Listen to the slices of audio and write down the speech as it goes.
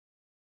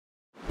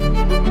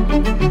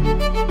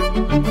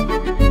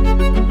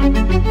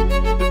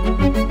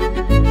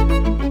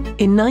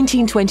In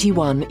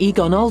 1921,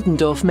 Egon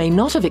Oldendorff may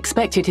not have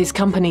expected his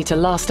company to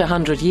last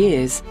 100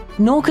 years,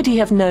 nor could he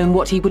have known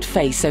what he would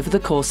face over the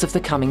course of the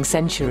coming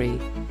century.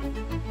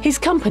 His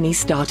company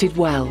started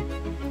well,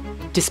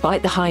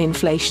 despite the high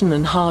inflation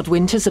and hard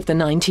winters of the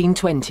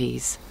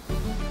 1920s.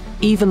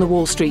 Even the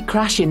Wall Street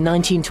crash in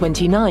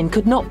 1929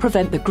 could not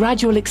prevent the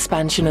gradual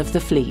expansion of the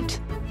fleet.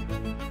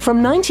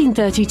 From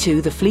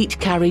 1932, the fleet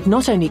carried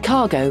not only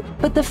cargo,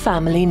 but the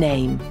family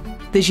name.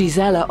 The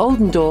Gisela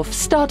Oldendorff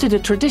started a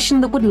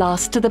tradition that would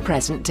last to the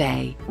present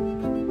day.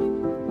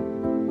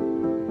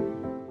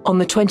 On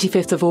the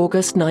 25th of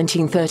August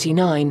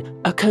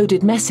 1939, a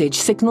coded message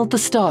signalled the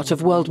start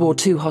of World War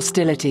II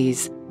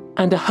hostilities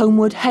and a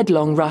homeward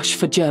headlong rush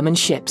for German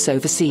ships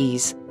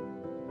overseas.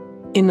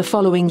 In the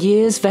following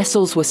years,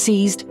 vessels were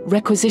seized,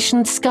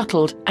 requisitioned,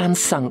 scuttled and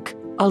sunk,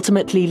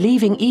 ultimately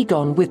leaving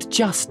Egon with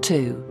just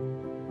 2.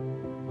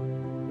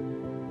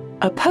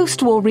 A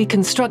post-war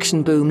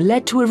reconstruction boom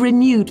led to a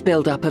renewed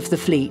build-up of the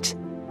fleet.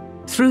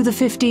 Through the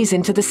 50s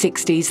into the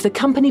 60s, the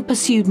company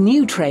pursued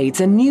new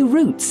trades and new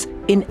routes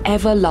in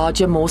ever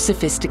larger, more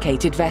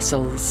sophisticated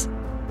vessels.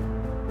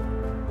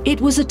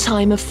 It was a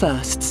time of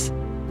firsts.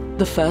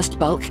 The first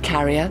bulk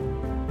carrier,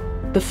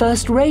 the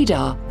first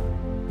radar,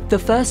 the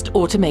first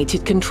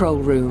automated control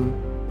room,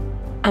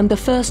 and the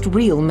first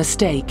real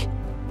mistake: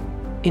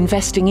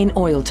 investing in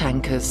oil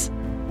tankers.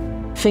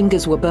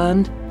 Fingers were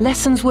burned,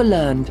 lessons were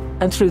learned,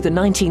 and through the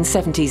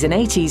 1970s and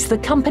 80s, the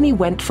company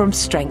went from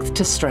strength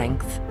to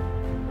strength.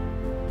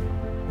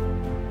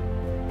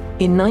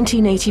 In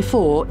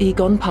 1984,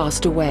 Egon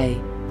passed away,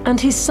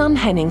 and his son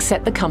Henning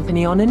set the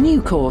company on a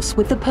new course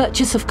with the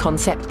purchase of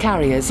concept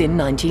carriers in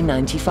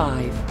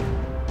 1995.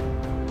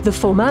 The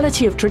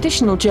formality of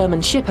traditional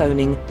German ship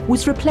owning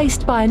was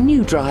replaced by a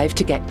new drive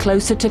to get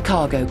closer to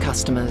cargo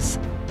customers.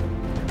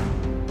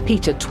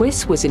 Peter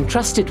Twiss was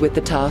entrusted with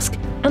the task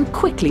and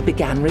quickly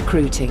began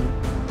recruiting.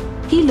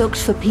 He looked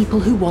for people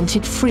who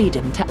wanted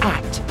freedom to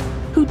act,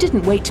 who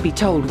didn't wait to be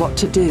told what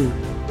to do,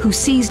 who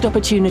seized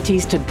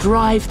opportunities to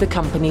drive the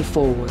company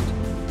forward.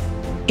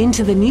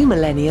 Into the new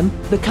millennium,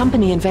 the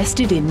company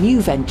invested in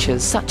new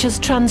ventures such as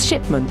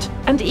transshipment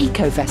and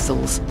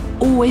eco-vessels,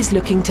 always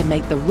looking to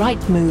make the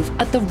right move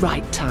at the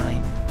right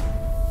time.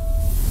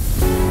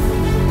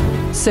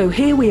 So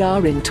here we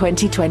are in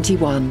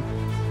 2021,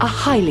 a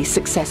highly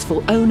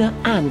successful owner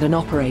and an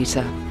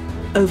operator.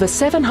 Over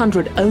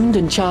 700 owned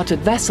and chartered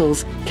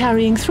vessels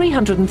carrying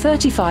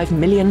 335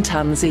 million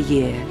tons a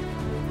year.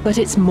 But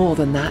it's more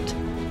than that.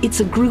 It's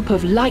a group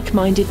of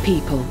like-minded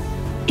people.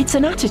 It's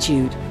an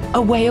attitude,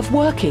 a way of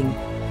working.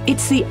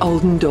 It's the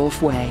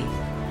Oldendorff way.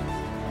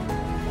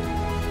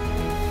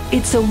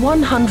 It's a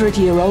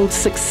 100-year-old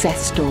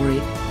success story,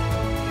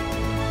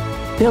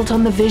 built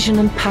on the vision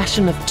and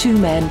passion of 2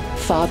 men,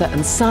 father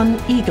and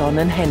son, Egon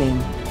and Henning,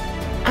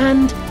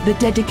 and the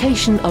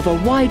dedication of a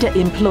wider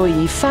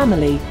employee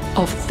family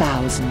of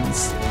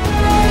thousands.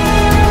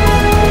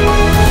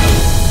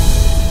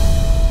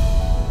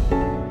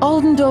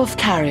 Oldendorff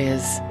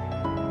Carriers,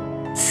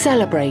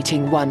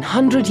 celebrating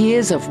 100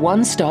 years of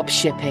one-stop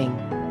shipping.